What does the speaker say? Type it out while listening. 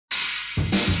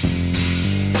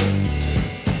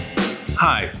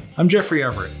Hi, I'm Jeffrey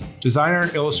Everett, designer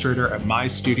and illustrator at my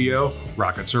studio,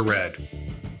 Rockets Are Red.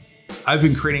 I've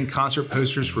been creating concert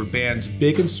posters for bands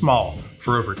big and small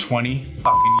for over 20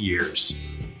 fucking years.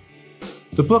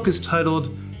 The book is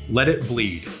titled Let It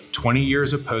Bleed, 20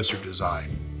 Years of Poster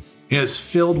Design. It is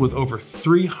filled with over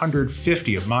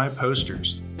 350 of my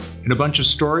posters and a bunch of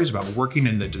stories about working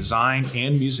in the design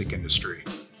and music industry.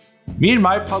 Me and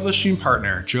my publishing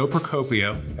partner, Joe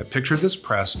Procopio at Picture This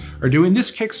Press, are doing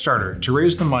this Kickstarter to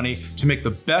raise the money to make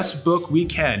the best book we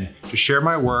can to share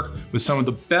my work with some of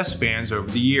the best bands over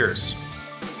the years.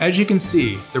 As you can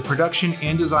see, the production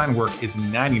and design work is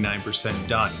 99%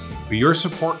 done, but your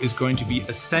support is going to be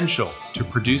essential to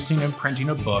producing and printing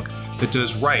a book that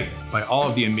does right by all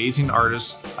of the amazing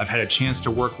artists I've had a chance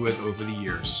to work with over the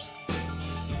years.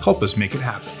 Help us make it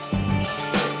happen.